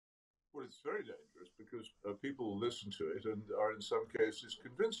Well, it's very dangerous because people listen to it and are in some cases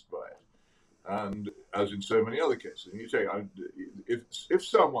convinced by it. And as in so many other cases, and you say, if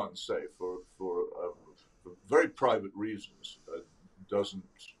someone, say, for very private reasons, doesn't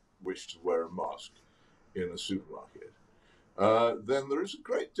wish to wear a mask in a supermarket, then there is a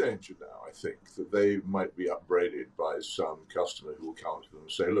great danger now, I think, that they might be upbraided by some customer who will come to them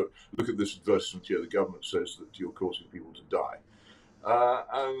and say, look at this advertisement here. The government says that you're causing people to die.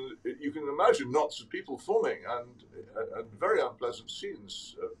 And you can imagine knots of people forming and very unpleasant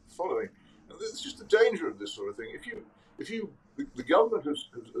scenes following. And it's just the danger of this sort of thing. The government has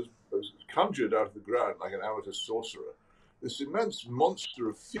conjured out of the ground like an amateur sorcerer this immense monster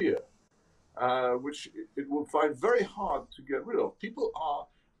of fear, which it will find very hard to get rid of. People are,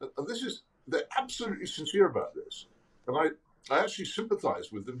 and they're absolutely sincere about this. And I actually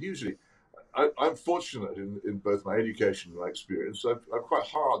sympathize with them hugely. I'm fortunate in both my education and my experience. I'm quite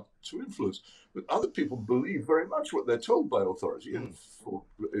hard to influence, but other people believe very much what they're told by authority, and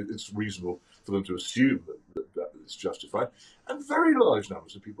it's reasonable for them to assume that it's justified. And very large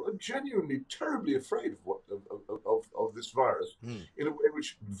numbers of people are genuinely terribly afraid of this virus in a way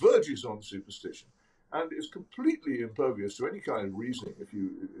which verges on superstition and is completely impervious to any kind of reasoning if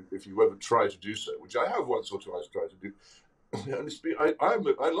you ever try to do so, which I have once or twice tried to do. And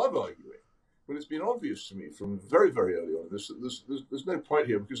I love arguing. But it's been obvious to me from very, very early on this that there's no point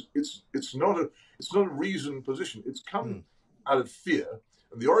here because it's not a reasoned position. It's come out of fear,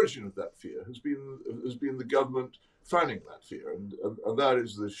 and the origin of that fear has been the government fanning that fear, and that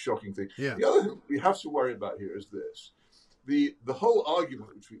is the shocking thing. Yeah. The other thing we have to worry about here is this: the whole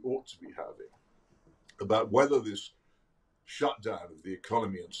argument which we ought to be having about whether this shutdown of the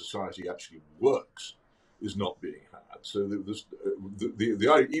economy and society actually works is not being had. So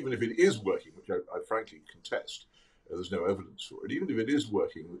even if it is working, which I frankly contest, there's no evidence for it. Even if it is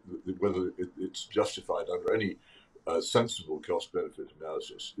working, whether it's justified under any sensible cost-benefit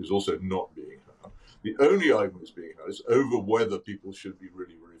analysis is also not being had. The only argument that's being had is over whether people should be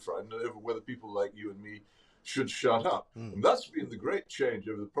really, really frightened and over whether people like you and me should shut up. And that's been the great change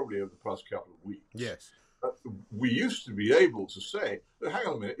probably over the past couple of weeks. Yes. We used to be able to say, hang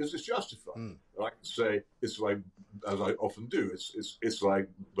on a minute, is this justified? And I can say, it's like, as I often do, it's like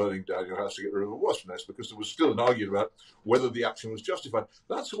burning down your house to get rid of a wasp nest, because there was still an argument about whether the action was justified.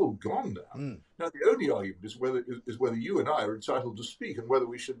 That's all gone now. Now, the only argument is whether you and I are entitled to speak and whether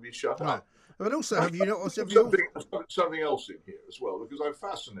we should be shut up. But also, have you not... something else in here as well, because I'm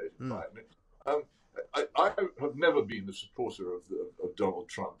fascinated by it. I have never been a supporter of Donald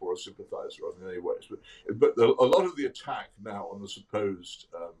Trump or a sympathizer of him in any ways, but a lot of the attack now on the supposed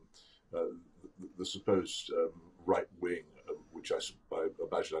right wing, which I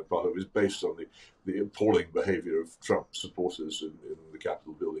imagine I'm part of, is based on the appalling behaviour of Trump supporters in the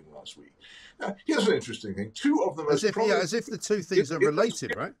Capitol building last week. Now, here's an interesting thing: two of the most as if the two things are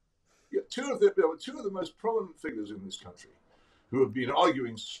related, right? Yeah, two of the most prominent figures in this country who have been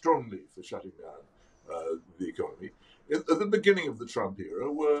arguing strongly for shutting down the economy at the beginning of the Trump era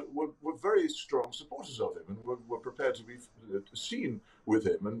were very strong supporters of him and were prepared to be seen with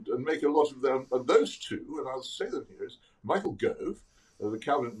him and make a lot of them. And those two, and I'll say them here, is Michael Gove, the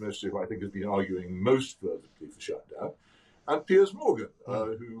cabinet minister who I think has been arguing most fervently for shutdown, and Piers Morgan,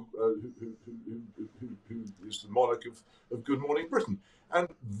 who is the monarch of Good Morning Britain. And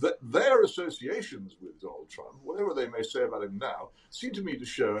their associations with Donald Trump, whatever they may say about him now, seem to me to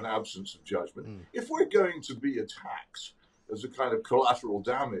show an absence of judgment. If we're going to be attacked as a kind of collateral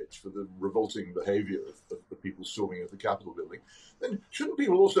damage for the revolting behavior of the people storming at the Capitol building, then shouldn't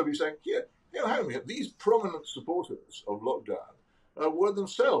people also be saying, hang on a minute, these prominent supporters of lockdown were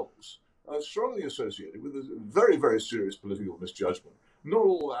themselves strongly associated with a very, very serious political misjudgment not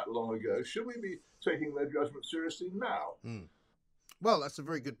all that long ago. Should we be taking their judgment seriously now? Well, that's a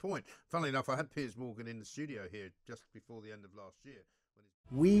very good point. Funnily enough, I had Piers Morgan in the studio here just before the end of last year.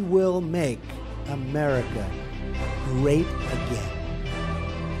 We will make America great again.